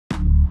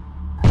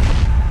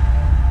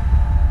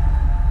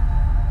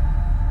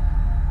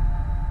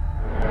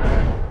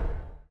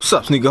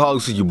What's up,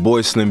 Sneakerholics? It's your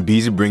boy Slim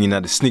Beezy bringing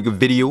out a sneaker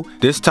video.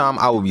 This time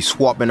I will be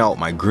swapping out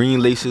my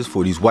green laces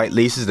for these white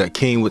laces that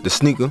came with the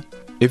sneaker.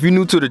 If you're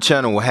new to the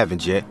channel or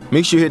haven't yet,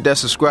 make sure you hit that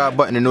subscribe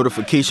button and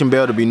notification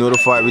bell to be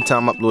notified every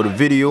time I upload a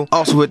video.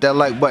 Also hit that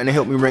like button to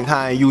help me rank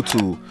high on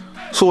YouTube.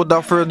 So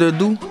without further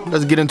ado,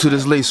 let's get into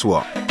this lace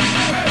swap.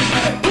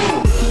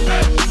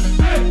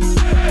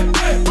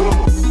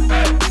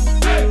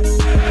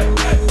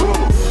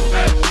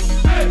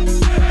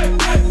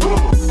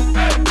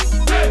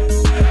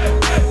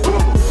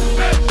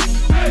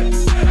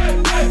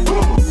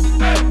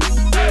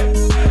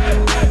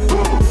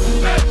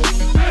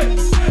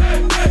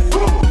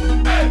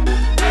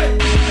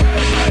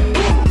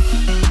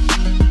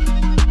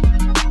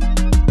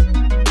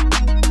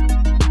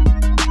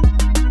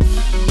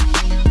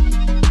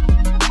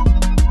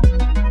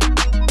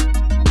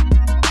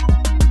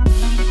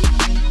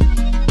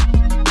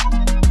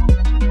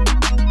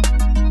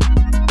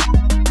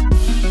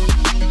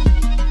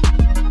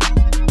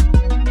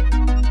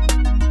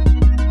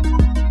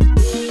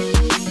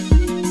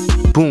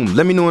 Boom,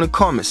 let me know in the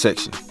comment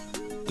section.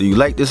 Do you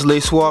like this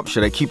lace swap?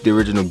 Should I keep the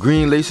original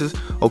green laces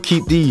or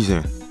keep these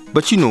in?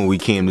 But you know what we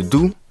came to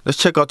do. Let's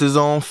check out this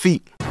on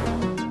feet.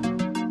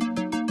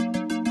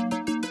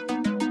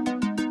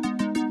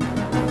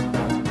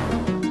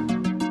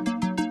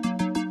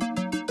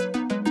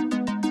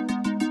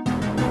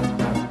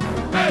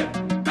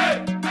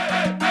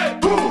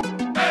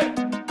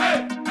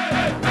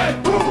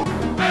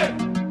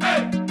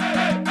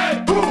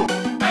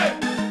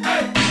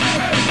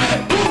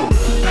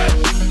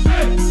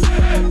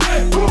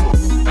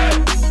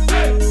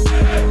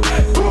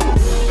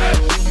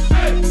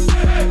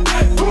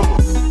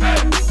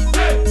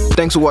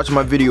 Thanks for watching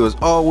my video as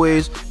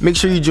always. Make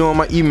sure you join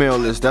my email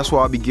list. That's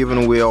why I'll be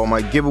giving away all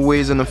my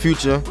giveaways in the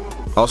future.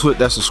 Also hit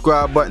that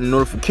subscribe button,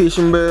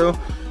 notification bell.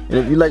 And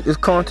if you like this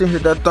content,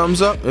 hit that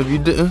thumbs up. If you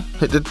didn't,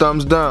 hit the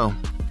thumbs down.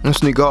 I'm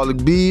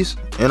Sneakerholic Bees,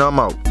 and I'm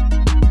out.